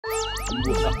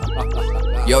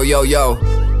Yo, yo, yo.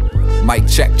 Mic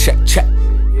check, check, check.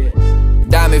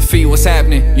 Diamond Phe, what's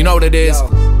happening? You know what it is.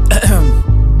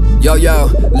 Yo, yo,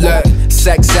 look,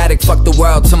 sex addict, fuck the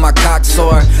world till my cock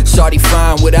sore. Shorty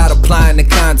fine without applying the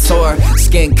contour.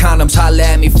 Skin condoms, holla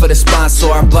at me for the sponsor.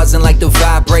 I'm buzzing like the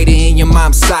vibrator in your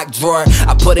mom's sock drawer.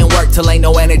 I put in work till ain't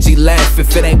no energy left.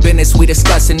 If it ain't business we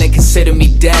discussing, then consider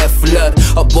me deaf. Look,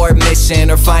 abort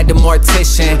mission or find a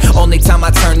mortician. Only time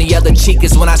I turn the other cheek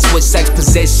is when I switch sex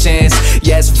positions.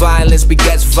 Yes, violence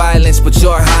begets violence, but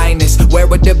your highness, where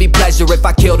would there be pleasure if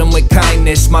I killed him with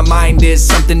kindness? My mind is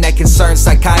something that concerns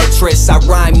psychiatry. I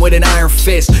rhyme with an iron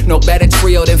fist. No better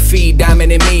trio than Phe,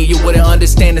 Diamond, and me. You wouldn't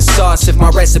understand the sauce if my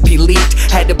recipe leaked.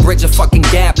 Had to bridge a fucking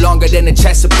gap longer than the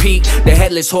Chesapeake. The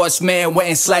headless horseman went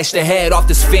and slashed the head off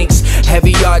the Sphinx.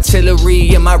 Heavy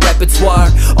artillery in my repertoire.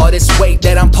 All this weight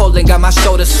that I'm pulling got my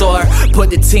shoulder sore. Put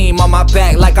the team on my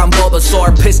back like I'm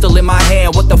Bulbasaur. Pistol in my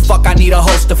hand, what the fuck I need a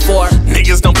holster for?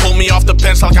 Niggas don't pull me off the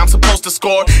bench like I'm supposed to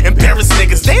score. Embarrassed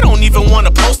niggas, they don't even want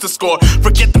to post a score.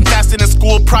 Forget them fasting in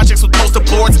school projects with poster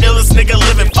boards. Illest nigga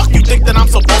living, fuck you think that I'm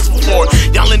so boastful for?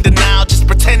 Y'all in denial, just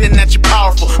pretending that you're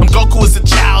powerful. I'm Goku as a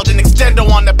child, and Extendo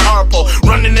on that power pole.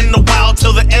 Running in the wild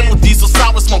till the end with diesel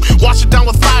sour smoke. Wash it down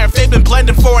with fire, they've been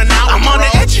blending for an hour. I'm on the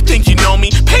edge, you think you know me?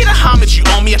 Pay the homage you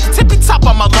owe me. At the tippy top,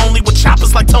 I'm lonely with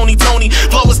choppers like Tony.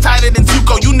 Flow is tighter than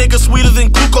Zuko, you niggas sweeter than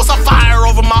glucose. I fire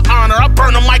over my honor, I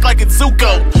burn a mic like it's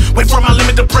Zuko. Wait for my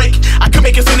limit to break, I can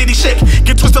make infinity shake.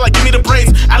 Get twisted like give me the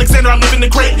braids. Alexander, I'm living the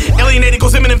great. Alienated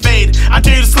goes imminent fade. I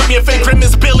dare you to slip me a fake. Grim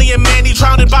is Billy and Mandy,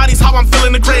 drowning bodies, how I'm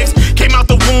filling the graves. Came out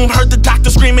the womb, heard the doctor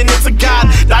screaming it's a god.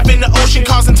 Dive in the ocean,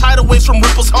 causing tidal waves from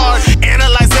ripples hard.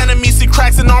 Analyze enemies, see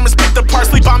cracks and armors, pick the parts.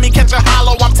 Sleep on me, catch a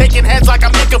hollow, I'm taking heads like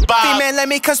I'm Ichabod. Man, let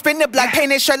me come spin the block,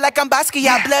 painted shirt like I'm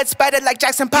Basquiat. Blood spattered like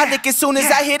Jackson Pollock as soon as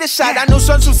I hit a shot. I know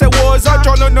Sun Tzu said war is art,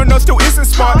 no, still isn't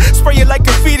smart. Spray it like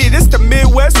graffiti, this the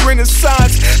Midwest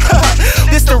Renaissance.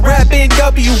 This the rap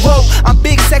NWO. I'm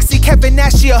big, sexy Kevin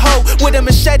Nash, a hoe. With a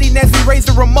machete, NEZZY,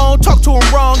 Razor Ramon. Talk to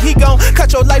him wrong, he gon'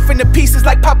 cut your life into pieces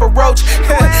like Papa Roach.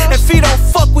 And Phe don't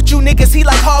fuck with you niggas, he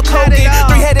like Hulk Hogan.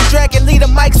 Three-headed dragon, lead a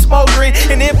mic smoldering.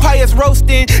 And empire's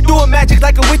roasting, doing magic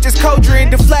like a witch's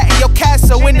cauldron. To flatten your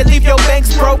castle and to leave your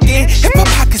banks broken. If my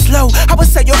pocket's low, I would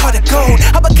sell your heart of gold.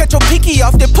 I would cut your pinky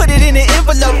off, then put it in an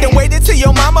envelope. Then wait until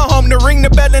your mama home to ring the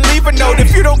bell and leave a note.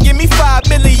 If you don't give me 5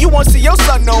 million, you won't see your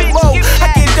son no more.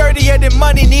 I get dirtier than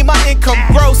money, need my income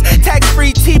gross.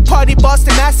 Tax-free Tea Party,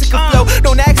 Boston Massacre flow.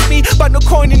 Don't ask me about no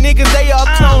corny niggas, they all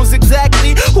clones.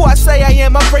 Exactly who I say I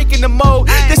am, I'm breaking the mold.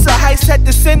 This a heist at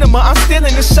the cinema, I'm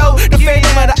stealing the show. The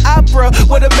Phantom of the Opera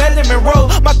with a melon roll.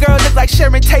 My girl look like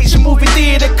Sharon Tate, she movie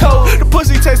theater code. The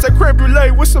pussy tastes like creme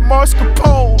brulee with some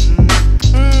mascarpone.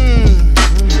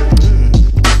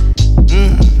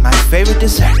 My favorite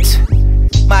dessert.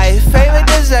 My favorite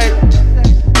dessert.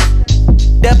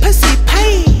 The pussy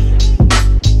pie.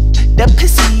 The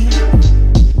pussy